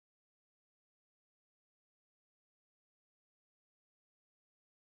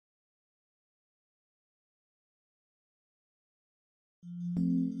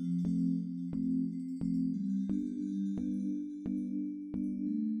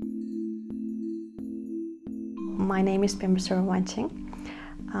My name is Byambaa.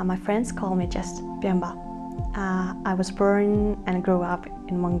 My friends call me just Byambaa. I was born and grew up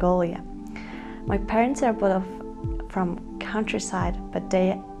in Mongolia. My parents are both from countryside, but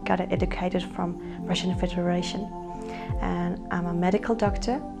they got educated from Russian Federation. And I'm a medical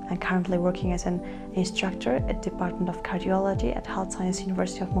doctor and currently working as an instructor at the Department of Cardiology at Health Science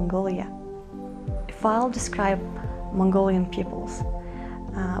University of Mongolia. If I'll describe Mongolian peoples,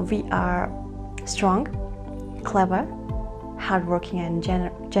 we are strong, clever, hardworking and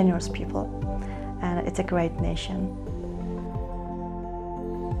generous people, and it's a great nation.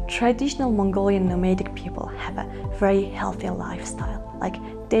 Traditional Mongolian nomadic people have a very healthy lifestyle. Like,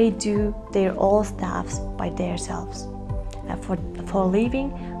 they do their all stuffs by themselves. For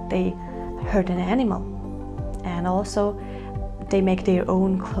living, they herd an animal, and also they make their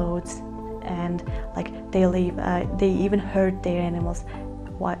own clothes, and they even herd their animals,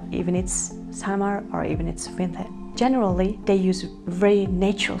 even it's summer or even it's winter. Generally, they use very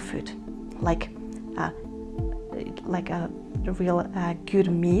natural food, like a real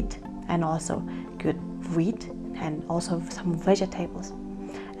good meat, and also good wheat, and also some vegetables.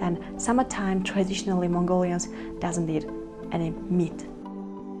 And summertime, traditionally Mongolians doesn't eat any meat.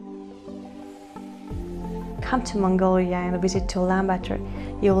 Come to Mongolia and visit to Ulaanbaatar,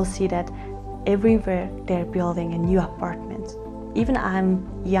 you will see that everywhere they're building a new apartments. Even I'm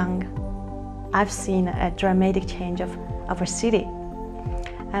young, I've seen a dramatic change of our city.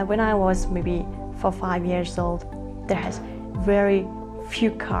 When I was maybe 4 or 5 years old, there has very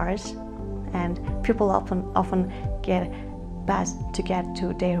few cars, and people often get bus to get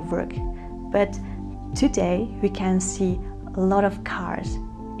to their work. But today we can see a lot of cars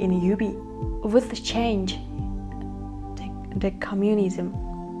in Ubi. With the change, the communism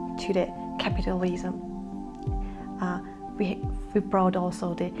to the capitalism, we brought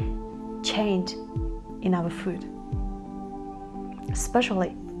also the change in our food.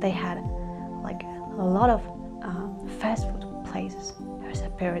 Especially, they had like a lot of fast food places has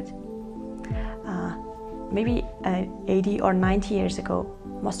appeared. Maybe 80 or 90 years ago,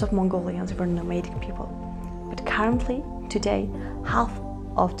 most of Mongolians were nomadic people. But currently, today, half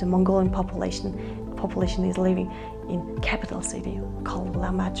of the Mongolian population is living in capital city called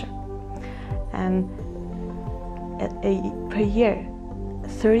Ulaanbaatar. And per year,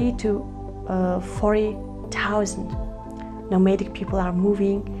 30 to 40,000 nomadic people are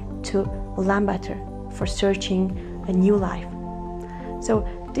moving to Ulaanbaatar for searching a new life. So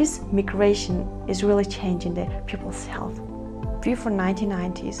this migration is really changing the people's health. Before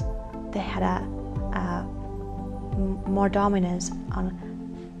 1990s, they had a more dominance on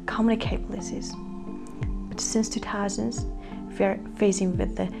communicable disease. But since 2000s, we are facing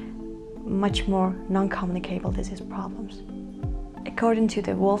with the much more non-communicable disease problems. According to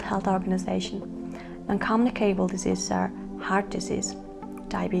the World Health Organization, non-communicable diseases are heart disease,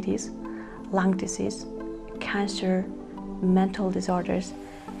 diabetes, lung disease, cancer, mental disorders,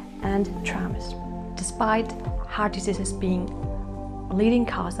 and traumas. Despite heart diseases being a leading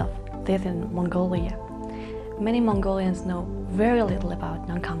cause of death in Mongolia, many Mongolians know very little about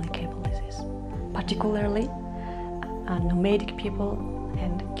non-communicable disease. Particularly, nomadic people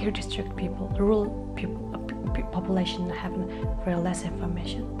and Gear District people, rural population have very less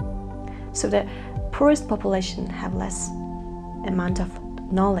information. So the poorest population have less amount of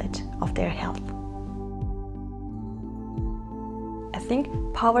knowledge of their health. I think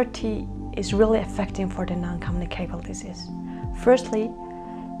poverty is really affecting for the non-communicable disease. Firstly,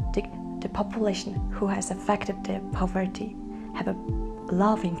 the population who has affected the poverty have a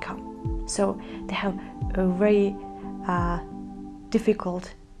low income, so they have a very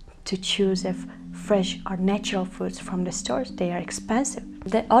difficult to choose if fresh or natural foods from the stores. They are expensive.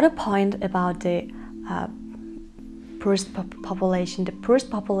 The other point about the poorest population, the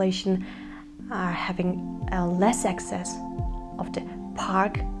poorest population are having less access of the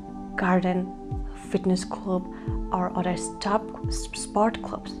park, garden, fitness club or other sport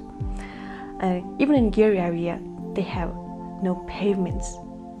clubs. Even in Gear area, they have no pavements.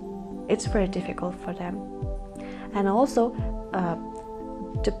 It's very difficult for them. And also,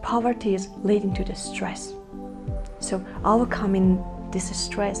 the poverty is leading to the stress. So overcoming this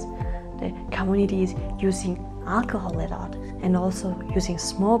stress, the community is using alcohol a lot and also using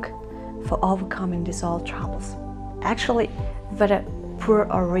smoke for overcoming these all troubles. Actually, whether poor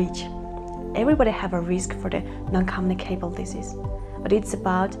or rich, everybody have a risk for the non-communicable disease. But it's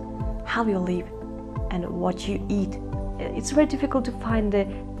about how you live and what you eat. It's very difficult to find a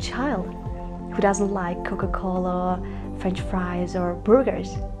child who doesn't like Coca-Cola, French fries or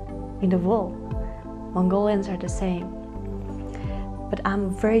burgers in the world. Mongolians are the same. But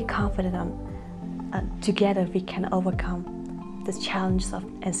I'm very confident together we can overcome the challenges of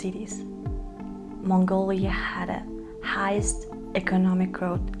NCDs. Mongolia had the highest economic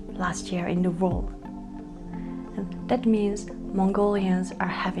growth last year in the world. And that means Mongolians are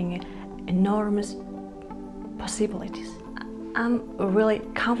having enormous possibilities. I'm really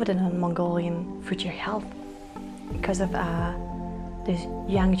confident on Mongolian future health because of this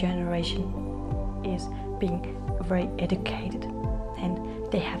young generation is being very educated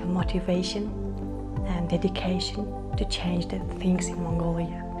and they have a motivation and dedication to change the things in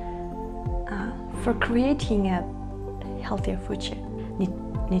Mongolia. For creating a healthier future,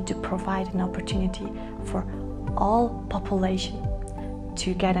 need to provide an opportunity for all population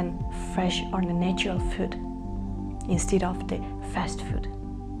to get a fresh or a natural food instead of the fast food.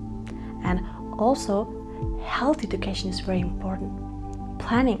 And also, health education is very important.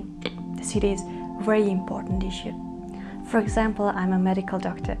 Planning the city is a very important issue. For example, I'm a medical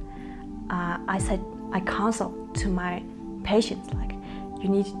doctor. I counsel to my patients like you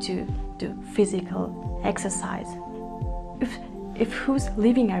need to do physical exercise. If whose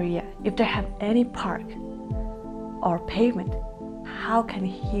living area, if they have any park or pavement, how can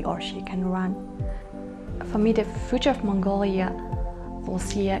he or she can run? For me, the future of Mongolia will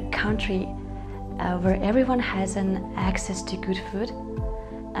see a country where everyone has an access to good food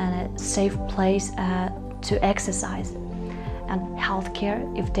and a safe place to exercise and healthcare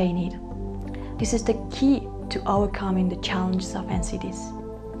if they need. This is the key to overcoming the challenges of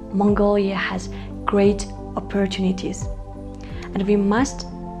NCDs. Mongolia has great opportunities, and we must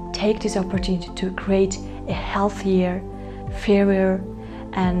take this opportunity to create a healthier, fairer,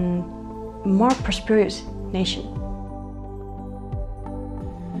 and more prosperous nation.